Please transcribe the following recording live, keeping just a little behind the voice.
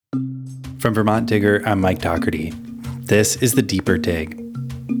From Vermont Digger, I'm Mike Dougherty. This is The Deeper Dig.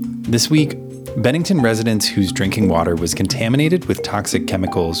 This week, Bennington residents whose drinking water was contaminated with toxic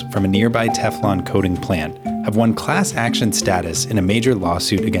chemicals from a nearby Teflon coating plant have won class action status in a major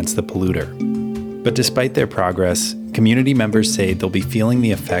lawsuit against the polluter. But despite their progress, community members say they'll be feeling the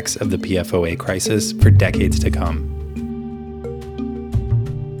effects of the PFOA crisis for decades to come.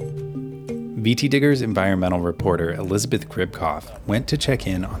 VT Digger's environmental reporter Elizabeth Gribkoff went to check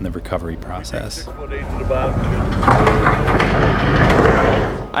in on the recovery process.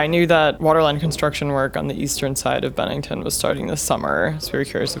 I knew that waterline construction work on the eastern side of Bennington was starting this summer, so we were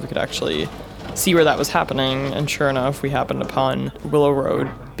curious if we could actually see where that was happening, and sure enough, we happened upon Willow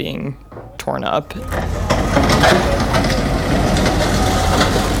Road being torn up.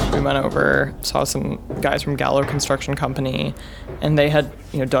 We went over, saw some guys from Gallo Construction Company, and they had,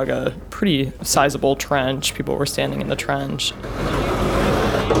 dug a pretty sizable trench. People were standing in the trench.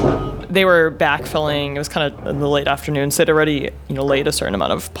 They were backfilling. It was kind of in the late afternoon, so they'd already, laid a certain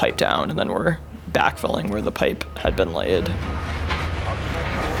amount of pipe down, and then were backfilling where the pipe had been laid.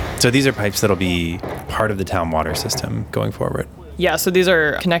 So these are pipes that'll be part of the town water system going forward? Yeah, so these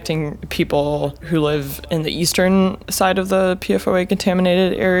are connecting people who live in the eastern side of the PFOA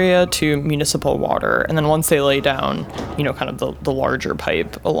contaminated area to municipal water. And then once they lay down, kind of the larger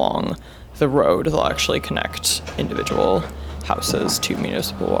pipe along the road, they'll actually connect individual houses to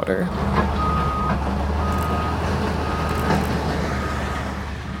municipal water.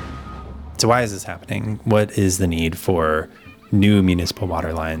 So why is this happening? What is the need for new municipal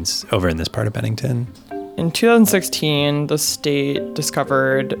water lines over in this part of Bennington? In 2016, the state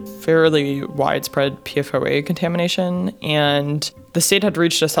discovered fairly widespread PFOA contamination, and the state had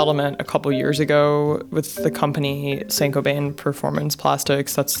reached a settlement a couple years ago with the company Saint-Gobain Performance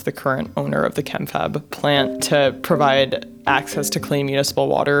Plastics, that's the current owner of the ChemFab plant, to provide access to clean municipal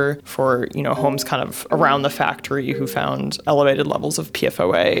water for, homes kind of around the factory who found elevated levels of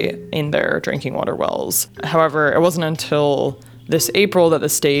PFOA in their drinking water wells. However, it wasn't until this April that the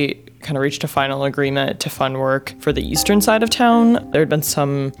state kind of reached a final agreement to fund work for the eastern side of town. There had been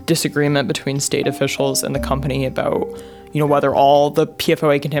some disagreement between state officials and the company about, whether all the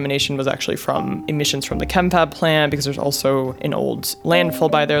PFOA contamination was actually from emissions from the ChemFab plant, because there's also an old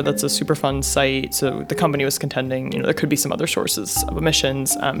landfill by there that's a Superfund site. So the company was contending, there could be some other sources of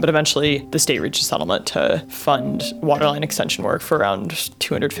emissions. But eventually the state reached a settlement to fund waterline extension work for around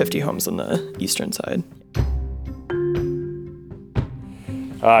 250 homes on the eastern side.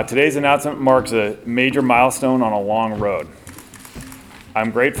 Today's announcement marks a major milestone on a long road. I'm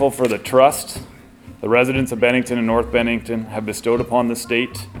grateful for the trust the residents of Bennington and North Bennington have bestowed upon the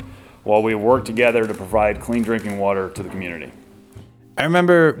state while we work together to provide clean drinking water to the community. I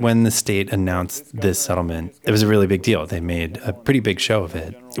remember when the state announced this settlement, it was a really big deal. They made a pretty big show of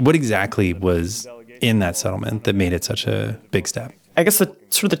it. What exactly was in that settlement that made it such a big step? I guess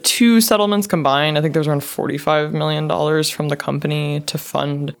the two settlements combined, I think there's around $45 million from the company to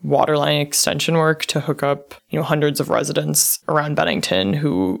fund waterline extension work to hook up, hundreds of residents around Bennington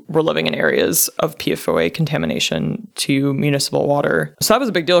who were living in areas of PFOA contamination to municipal water. So that was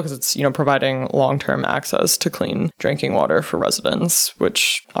a big deal because it's, providing long-term access to clean drinking water for residents,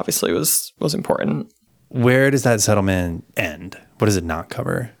 which obviously was important. Where does that settlement end? What does it not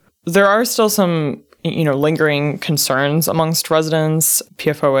cover? There are still some lingering concerns amongst residents.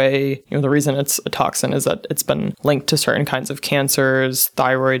 PFOA, the reason it's a toxin is that it's been linked to certain kinds of cancers,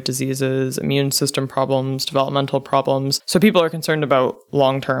 thyroid diseases, immune system problems, developmental problems. So people are concerned about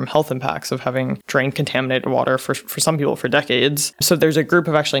long-term health impacts of having drank contaminated water for some people for decades. So there's a group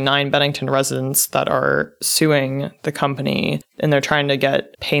of actually 9 Bennington residents that are suing the company, and they're trying to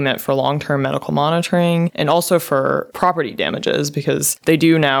get payment for long-term medical monitoring and also for property damages, because they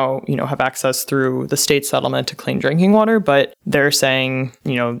do now, have access through the state settlement to clean drinking water, but they're saying,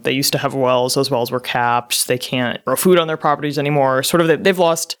 they used to have wells, those wells were capped, they can't grow food on their properties anymore. They've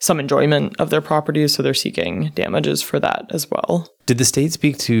lost some enjoyment of their properties, so they're seeking damages for that as well. Did the state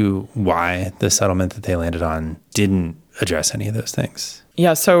speak to why the settlement that they landed on didn't address any of those things?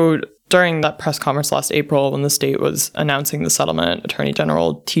 Yeah, so during that press conference last April, when the state was announcing the settlement, Attorney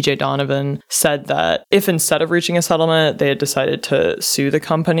General TJ Donovan said that if instead of reaching a settlement, they had decided to sue the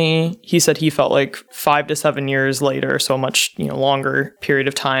company, he said he felt like 5 to 7 years later, so a much longer period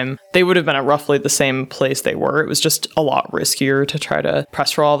of time, they would have been at roughly the same place they were. It was just a lot riskier to try to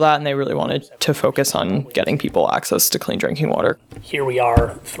press for all of that, and they really wanted to focus on getting people access to clean drinking water. Here we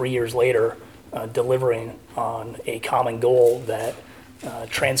are 3 years later, delivering on a common goal that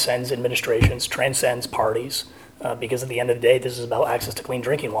transcends administrations, transcends parties, because at the end of the day, this is about access to clean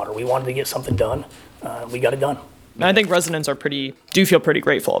drinking water. We wanted to get something done. We got it done. And I think residents do feel pretty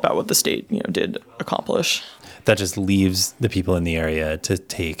grateful about what the state, did accomplish. That just leaves the people in the area to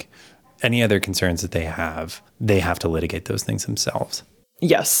take any other concerns that they have to litigate those things themselves.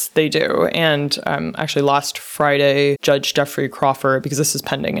 Yes, they do. And actually last Friday, Judge Jeffrey Crawford, because this is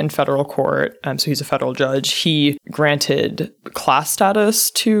pending in federal court, so he's a federal judge, he granted class status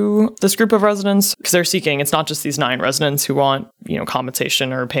to this group of residents because they're seeking, it's not just these 9 residents who want,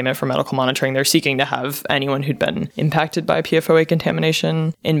 compensation or payment for medical monitoring. They're seeking to have anyone who'd been impacted by PFOA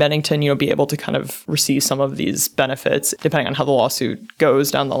contamination in Bennington, be able to kind of receive some of these benefits depending on how the lawsuit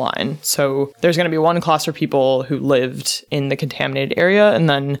goes down the line. So there's going to be one class for people who lived in the contaminated area, and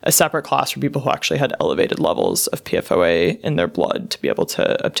then a separate class for people who actually had elevated levels of PFOA in their blood to be able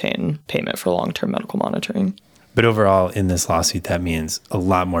to obtain payment for long-term medical monitoring. But overall, in this lawsuit, that means a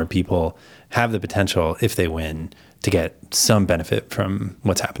lot more people have the potential, if they win, to get some benefit from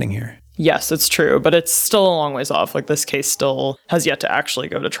what's happening here. Yes, it's true, but it's still a long ways off. Like, this case still has yet to actually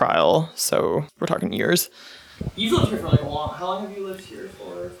go to trial, so we're talking years. You've lived here for like a long. How long have you lived here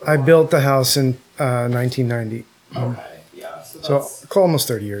for I built the house in 1990. Okay, yeah. So almost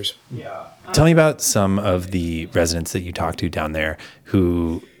 30 years. Yeah. Tell me about some of the residents that you talked to down there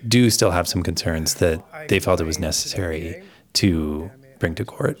who do still have some concerns that they felt it was necessary to bring to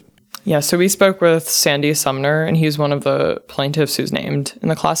court. Yeah, so we spoke with Sandy Sumner, and he's one of the plaintiffs who's named in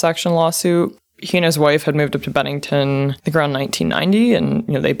the class action lawsuit. He and his wife had moved up to Bennington, I think around 1990,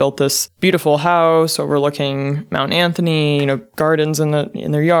 and they built this beautiful house overlooking Mount Anthony, gardens in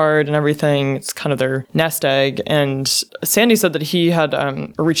their yard and everything. It's kind of their nest egg. And Sandy said that he had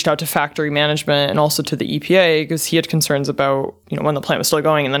reached out to factory management and also to the EPA because he had concerns about, when the plant was still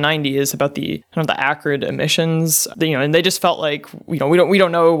going in the 90s, about the kind of the acrid emissions. And they just felt like, we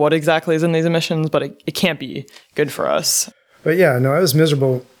don't know what exactly is in these emissions, but it can't be good for us. But yeah, no, I was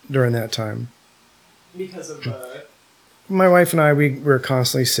miserable during that time. Because of my wife and I, we were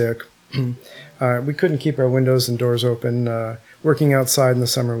constantly sick. We couldn't keep our windows and doors open. Working outside in the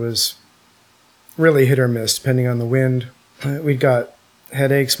summer was really hit or miss, depending on the wind. We got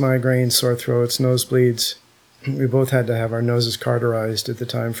headaches, migraines, sore throats, nosebleeds. We both had to have our noses cauterized at the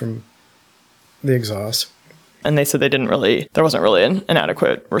time from the exhaust. And they said there wasn't really an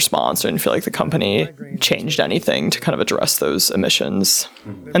adequate response. They didn't feel like the company changed anything to kind of address those emissions.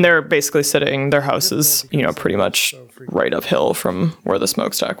 And they're basically sitting, their house is, pretty much right uphill from where the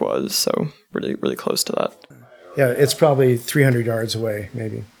smokestack was. So really, really close to that. Yeah, it's probably 300 yards away,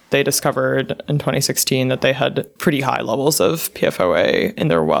 maybe. They discovered in 2016 that they had pretty high levels of PFOA in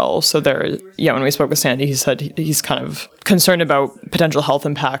their well. So when we spoke with Sandy, he said he's kind of concerned about potential health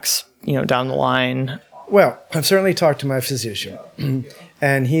impacts, down the line. Well, I've certainly talked to my physician,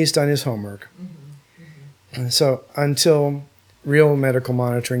 and he's done his homework. So until real medical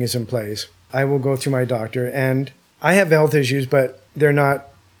monitoring is in place, I will go through my doctor. And I have health issues, but they're not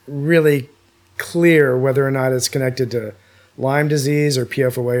really clear whether or not it's connected to Lyme disease or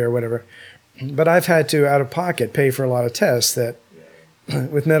PFOA or whatever. But I've had to, out of pocket, pay for a lot of tests that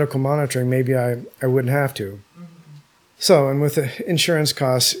with medical monitoring, maybe I wouldn't have to. So, and with the insurance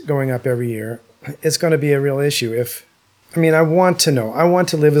costs going up every year, it's going to be a real issue. I want to know. I want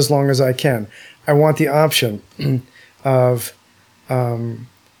to live as long as I can. I want the option of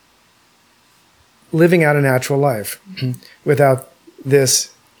living out a natural life without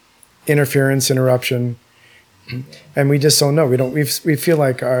this interruption. And we just don't know. We feel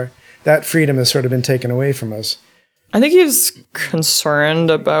like that freedom has sort of been taken away from us. I think he's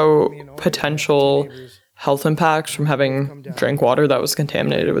concerned about potential health impacts from having drank water that was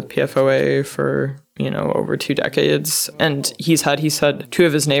contaminated with PFOA for, over 2 decades. And he said 2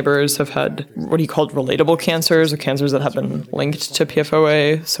 of his neighbors have had what he called relatable cancers, or cancers that have been linked to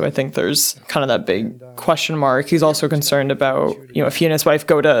PFOA. So I think there's kind of that big question mark. He's also concerned about, if he and his wife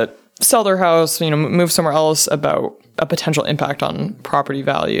go to sell their house, move somewhere else, about a potential impact on property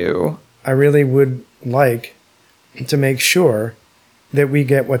value. I really would like to make sure that we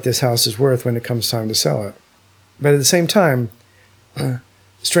get what this house is worth when it comes time to sell it. But at the same time,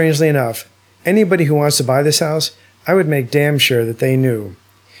 strangely enough, anybody who wants to buy this house, I would make damn sure that they knew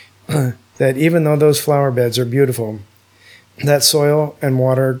that even though those flower beds are beautiful, that soil and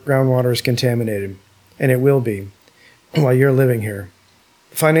water, groundwater, is contaminated, and it will be while you're living here.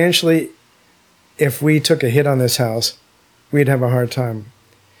 Financially, if we took a hit on this house, we'd have a hard time.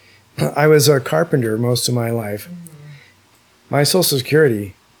 I was a carpenter most of my life. My Social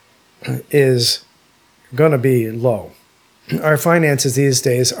Security is going to be low. Our finances these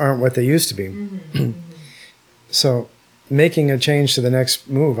days aren't what they used to be. So making a change to the next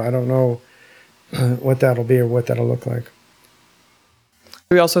move, I don't know what that'll be or what that'll look like.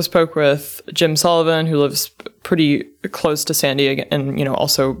 We also spoke with Jim Sullivan, who lives pretty close to Sandy and,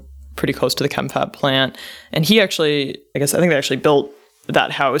 also pretty close to the ChemFab plant. And he actually, I think they actually built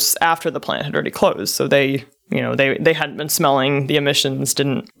that house after the plant had already closed. So they hadn't been smelling the emissions,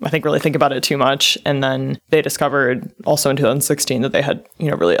 didn't, I think, really think about it too much. And then they discovered also in 2016 that they had,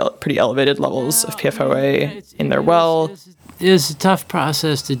 really pretty elevated levels of PFOA in their well. It was a tough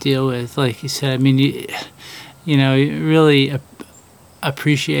process to deal with, like you said. I mean, you really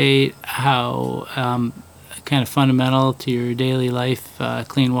appreciate how kind of fundamental to your daily life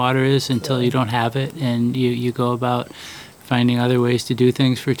clean water is until you don't have it, and you go about finding other ways to do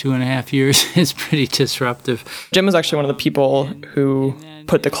things for 2.5 years. It's pretty disruptive. Jim was actually one of the people who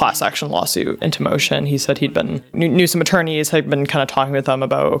put the class action lawsuit into motion. He said he'd knew some attorneys, had been kind of talking with them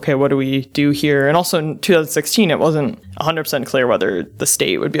about, okay, what do we do here? And also in 2016, it wasn't 100% clear whether the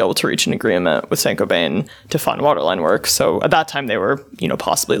state would be able to reach an agreement with Saint-Gobain to fund waterline work. So at that time, they were,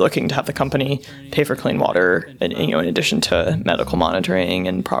 possibly looking to have the company pay for clean water, in addition to medical monitoring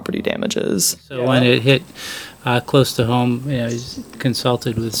and property damages. So when it hit close to home, I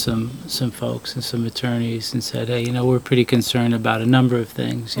consulted with some folks and some attorneys and said, hey, we're pretty concerned about a number of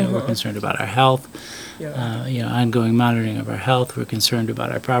things. We're concerned about our health, ongoing monitoring of our health. We're concerned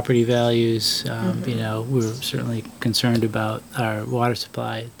about our property values. We're certainly concerned about our water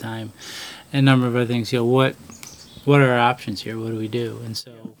supply at the time, and a number of other things. What are our options here? What do we do? And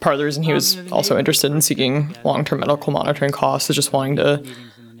so part of the reason he was also interested in seeking long-term medical monitoring costs is just wanting to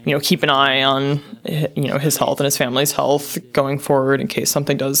keep an eye on, his health and his family's health going forward in case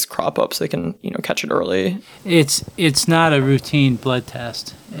something does crop up so they can, catch it early. It's not a routine blood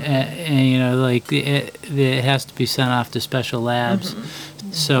test. It has to be sent off to special labs.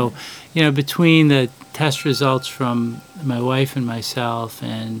 Mm-hmm. So, between the test results from my wife and myself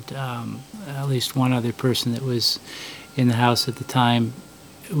and at least one other person that was in the house at the time,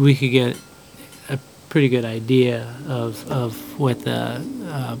 we could get pretty good idea of what the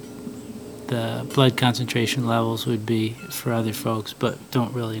blood concentration levels would be for other folks, but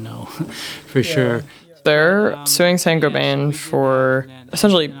don't really know for sure. They're suing Saint-Gobain for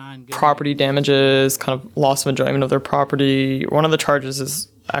essentially property damages, kind of loss of enjoyment of their property. One of the charges is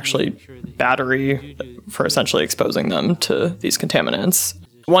actually battery for essentially exposing them to these contaminants.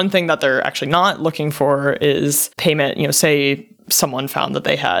 One thing that they're actually not looking for is payment. Say someone found that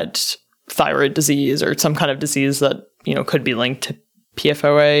they had thyroid disease or some kind of disease that, could be linked to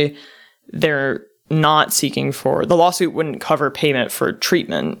PFOA. They're not seeking for, the lawsuit wouldn't cover payment for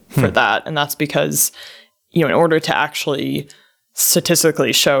treatment for that. And that's because, in order to actually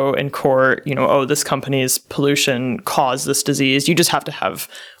statistically show in court, this company's pollution caused this disease, you just have to have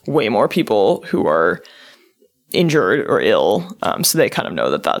way more people who are injured or ill. So they kind of know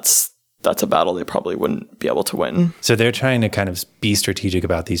that that's a battle they probably wouldn't be able to win. So they're trying to kind of be strategic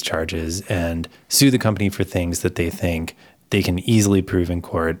about these charges and sue the company for things that they think they can easily prove in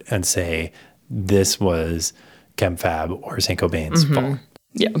court and say this was ChemFab or Saint-Gobain's fault.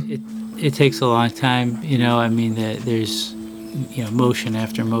 Yeah. It takes a long time, there's motion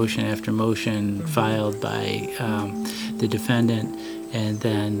after motion after motion filed by the defendant, and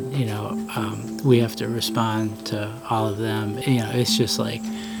then we have to respond to all of them. It's just like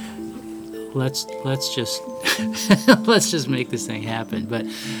let's just let's just make this thing happen. But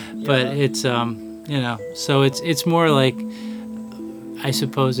it's so it's more like, I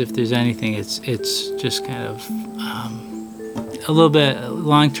suppose if there's anything, it's just kind of a little bit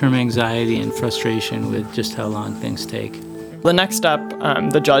long-term anxiety and frustration with just how long things take. The next step,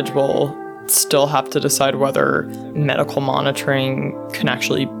 the judge will still have to decide whether medical monitoring can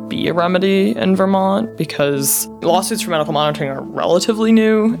actually be a remedy in Vermont, because lawsuits for medical monitoring are relatively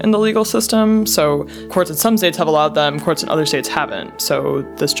new in the legal system. So courts in some states have allowed them, courts in other states haven't. So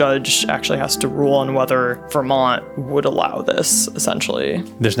this judge actually has to rule on whether Vermont would allow this, essentially.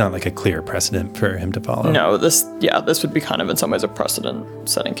 There's not like a clear precedent for him to follow. No, this would be kind of in some ways a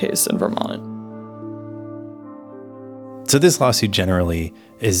precedent-setting case in Vermont. So this lawsuit generally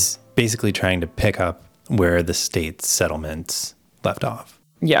is basically trying to pick up where the state's settlements left off.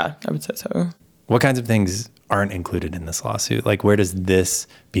 Yeah, I would say so. What kinds of things aren't included in this lawsuit? Like, where does this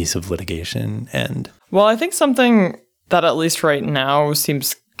piece of litigation end? Well, I think something that at least right now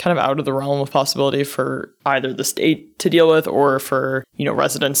seems kind of out of the realm of possibility for either the state to deal with or for,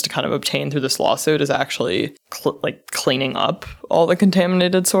 residents to kind of obtain through this lawsuit is actually cleaning up all the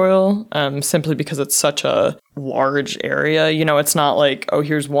contaminated soil, simply because it's such a large area. It's not like, oh,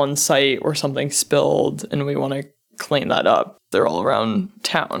 here's one site where something spilled and we want to clean that up. They're all around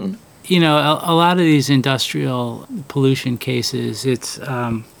town. a lot of these industrial pollution cases, it's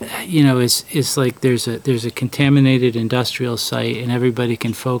like there's a contaminated industrial site, and everybody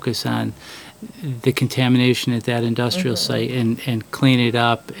can focus on the contamination at that industrial site and clean it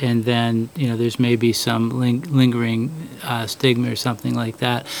up, and then there's maybe some lingering stigma or something like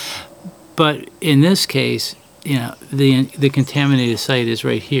that. But in this case, the contaminated site is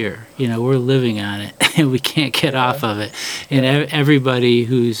right here. We're living on it, and we can't get off of it. And everybody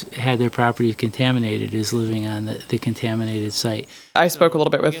who's had their property contaminated is living on the contaminated site. I spoke a little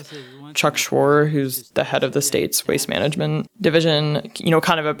bit with Chuck Schwar, who's the head of the state's waste management division,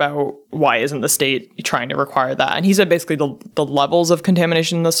 kind of about why isn't the state trying to require that. And he said basically the levels of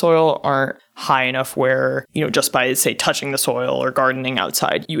contamination in the soil aren't high enough where, just by, say, touching the soil or gardening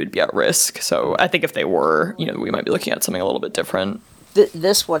outside, you would be at risk. So I think if they were, we might be looking at something a little bit different.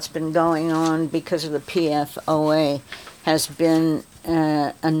 This what's been going on because of the PFOA has been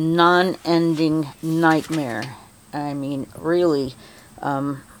a non-ending nightmare. I mean, really.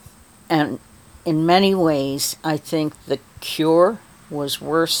 And in many ways, I think the cure was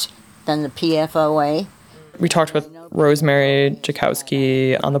worse than the PFOA. We talked with Rosemary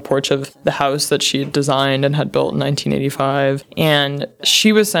Jakowski on the porch of the house that she had designed and had built in 1985. And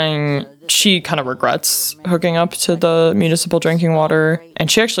she was saying she kind of regrets hooking up to the municipal drinking water.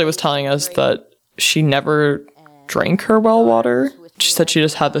 And she actually was telling us that she never drank her well water. She said she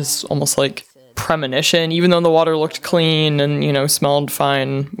just had this almost like premonition, even though the water looked clean and, smelled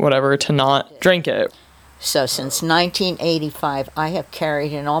fine, whatever, to not drink it. So since 1985, I have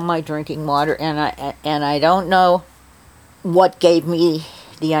carried in all my drinking water, and I don't know what gave me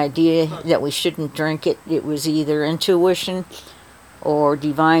the idea that we shouldn't drink it. It was either intuition or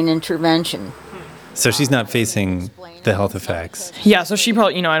divine intervention. So she's not facing the health effects. Yeah, so she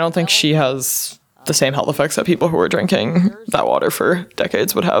probably, I don't think she has the same health effects that people who were drinking that water for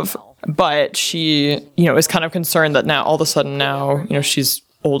decades would have. But she, is kind of concerned that now, all of a sudden now, she's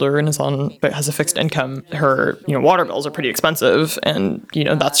older and has a fixed income. Her, water bills are pretty expensive. And,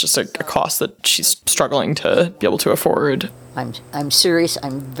 that's just a cost that she's struggling to be able to afford. I'm serious.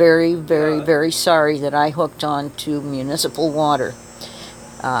 I'm very, very, very sorry that I hooked on to municipal water.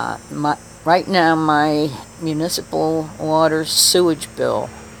 Right now, my municipal water sewage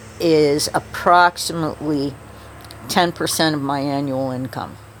bill is approximately 10% of my annual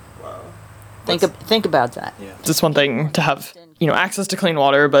income. Think about that. Yeah. It's one thing to have, access to clean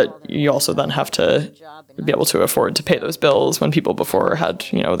water, but you also then have to be able to afford to pay those bills when people before had,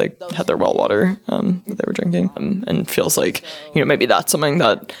 they had their well water that they were drinking. And feels like, maybe that's something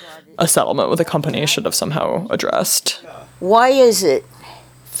that a settlement with a company should have somehow addressed. Why is it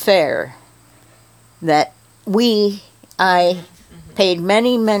fair that I paid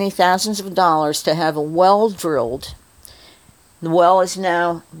many, many thousands of dollars to have a well drilled? The well is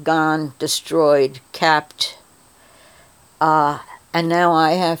now gone, destroyed, capped, and now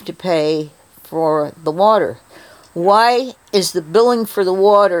I have to pay for the water. Why is the billing for the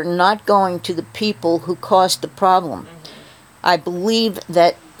water not going to the people who caused the problem? I believe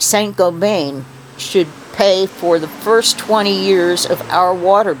that St. Gobain should pay for the first 20 years of our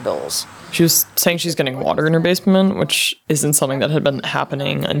water bills. She was saying she's getting water in her basement, which isn't something that had been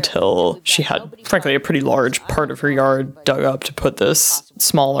happening until she had, frankly, a pretty large part of her yard dug up to put this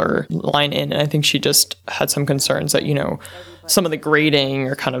smaller line in. And I think she just had some concerns that, some of the grading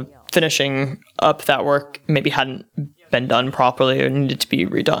or kind of finishing up that work maybe hadn't been done properly or needed to be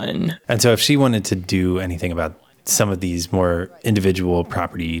redone. And so if she wanted to do anything about some of these more individual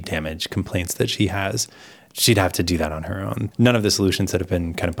property damage complaints that she has, she'd have to do that on her own. None of the solutions that have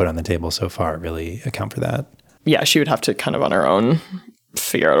been kind of put on the table so far really account for that. Yeah, she would have to kind of on her own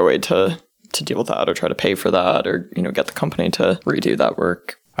figure out a way to deal with that or try to pay for that or, get the company to redo that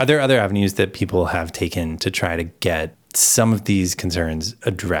work. Are there other avenues that people have taken to try to get some of these concerns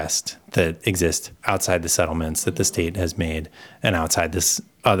addressed that exist outside the settlements that the state has made and outside this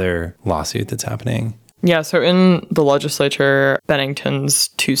other lawsuit that's happening? Yeah, so in the legislature, Bennington's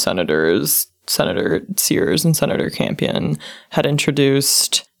two senators, Senator Sears and Senator Campion, had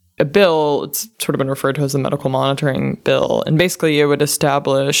introduced a bill. It's sort of been referred to as the medical monitoring bill. And basically it would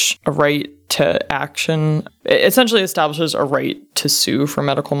establish a right to action. It essentially establishes a right to sue for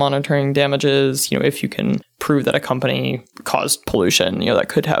medical monitoring damages, if you can prove that a company caused pollution, that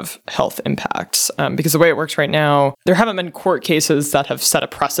could have health impacts. Because the way it works right now, there haven't been court cases that have set a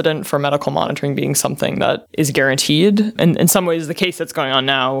precedent for medical monitoring being something that is guaranteed. And in some ways, the case that's going on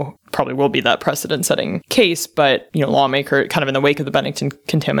now probably will be that precedent-setting case. But, lawmaker, kind of in the wake of the Bennington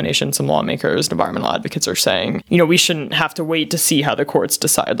contamination, some lawmakers and environmental advocates are saying, we shouldn't have to wait to see how the courts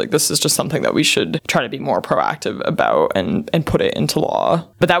decide. Like, this is just something that we should try to be more proactive about and put it into law.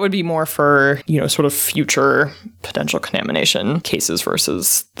 But that would be more for, sort of future potential contamination cases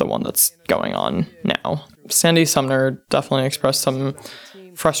versus the one that's going on now. Sandy Sumner definitely expressed some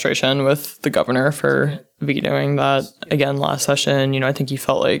frustration with the governor for vetoing that again last session. I think he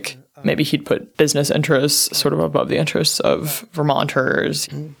felt like maybe he'd put business interests sort of above the interests of Vermonters.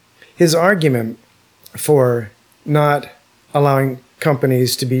 His argument for not allowing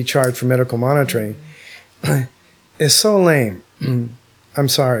companies to be charged for medical monitoring is so lame. I'm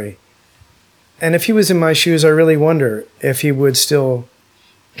sorry. And if he was in my shoes, I really wonder if he would still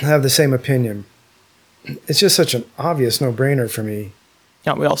have the same opinion. It's just such an obvious no-brainer for me.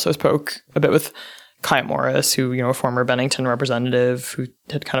 Yeah, we also spoke a bit with Kaya Morris, who, a former Bennington representative, who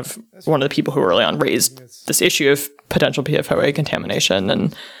had kind of one of the people who early on raised this issue of potential PFOA contamination.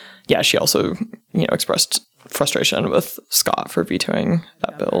 And yeah, she also, expressed frustration with Scott for vetoing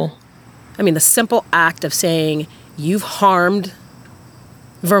that bill. I mean, the simple act of saying you've harmed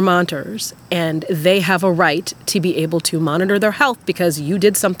Vermonters and they have a right to be able to monitor their health because you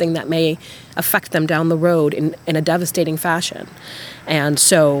did something that may affect them down the road in a devastating fashion. And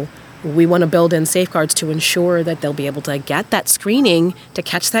so we want to build in safeguards to ensure that they'll be able to get that screening to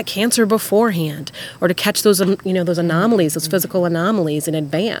catch that cancer beforehand or to catch those, those anomalies, those physical anomalies in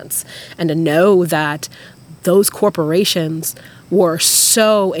advance, and to know that those corporations were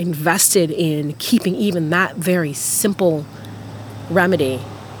so invested in keeping even that very simple remedy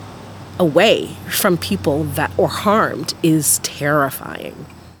away from people that were harmed is terrifying.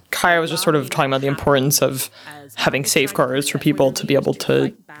 Kaya was just sort of talking about the importance of having safeguards for people to be able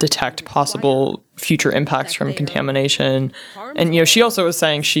to detect possible future impacts from contamination. And, she also was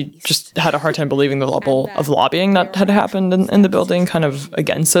saying she just had a hard time believing the level of lobbying that had happened in the building kind of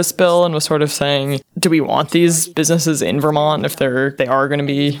against this bill, and was sort of saying, do we want these businesses in Vermont if they are going to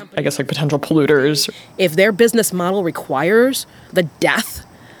be, I guess, like potential polluters? If their business model requires the death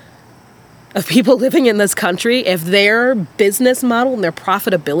of people living in this country, if their business model and their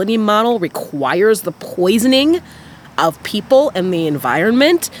profitability model requires the poisoning of people and the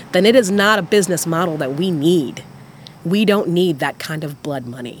environment, then it is not a business model that we need. We don't need that kind of blood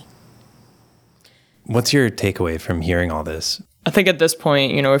money. What's your takeaway from hearing all this? I think at this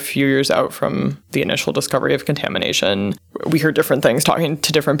point, a few years out from the initial discovery of contamination, we heard different things talking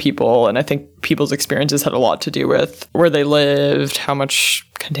to different people. And I think people's experiences had a lot to do with where they lived, how much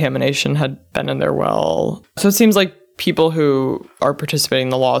contamination had been in their well. So it seems like people who are participating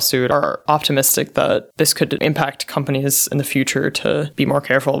in the lawsuit are optimistic that this could impact companies in the future to be more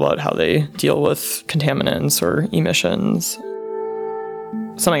careful about how they deal with contaminants or emissions.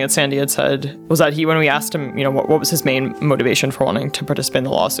 Something that Sandy had said was that when we asked him, what was his main motivation for wanting to participate in the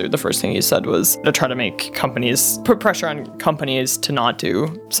lawsuit, the first thing he said was to try to put pressure on companies to not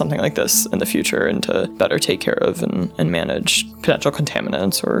do something like this in the future and to better take care of and manage potential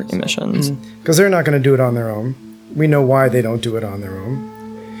contaminants or emissions. Because they're not going to do it on their own. We know why they don't do it on their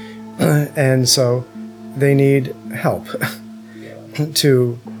own. And so they need help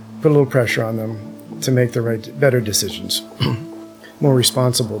to put a little pressure on them to make the better decisions. More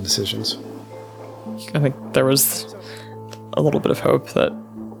responsible decisions. I think there was a little bit of hope that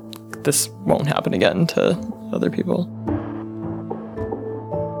this won't happen again to other people.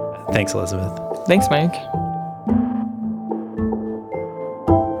 Thanks, Elizabeth. Thanks, Mike.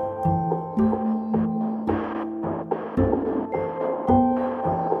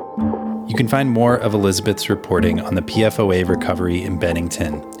 You can find more of Elizabeth's reporting on the PFOA recovery in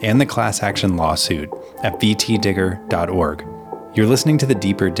Bennington and the class action lawsuit at vtdigger.org. You're listening to The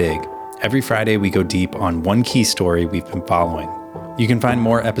Deeper Dig. Every Friday, we go deep on one key story we've been following. You can find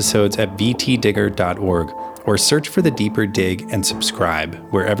more episodes at vtdigger.org or search for The Deeper Dig and subscribe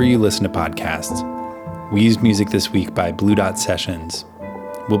wherever you listen to podcasts. We used music this week by Blue Dot Sessions.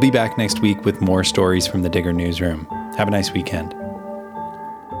 We'll be back next week with more stories from the Digger newsroom. Have a nice weekend.